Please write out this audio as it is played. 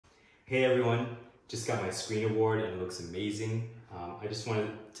Hey everyone, just got my Screen Award and it looks amazing. I just wanted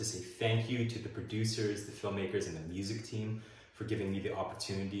to say thank you to the producers, the filmmakers, and the music team for giving me the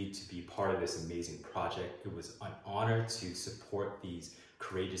opportunity to be part of this amazing project. It was an honor to support these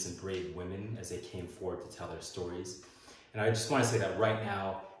courageous and brave women as they came forward to tell their stories. And I just want to say that right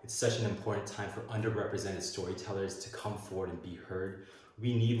now, it's such an important time for underrepresented storytellers to come forward and be heard.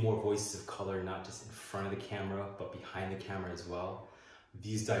 We need more voices of color, not just in front of the camera, but behind the camera as well.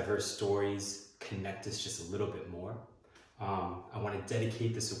 These diverse stories connect us just a little bit more. I want to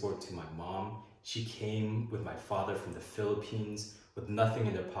dedicate this award to my mom. She came with my father from the Philippines with nothing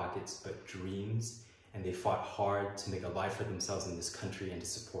in their pockets but dreams, and they fought hard to make a life for themselves in this country and to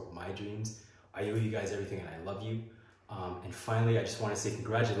support my dreams. I owe you guys everything and I love you. And finally, I just want to say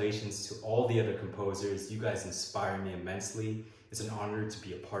congratulations to all the other composers. You guys inspire me immensely. It's an honor to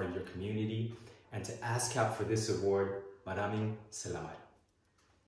be a part of your community. And to ASCAP for this award, maraming salamat.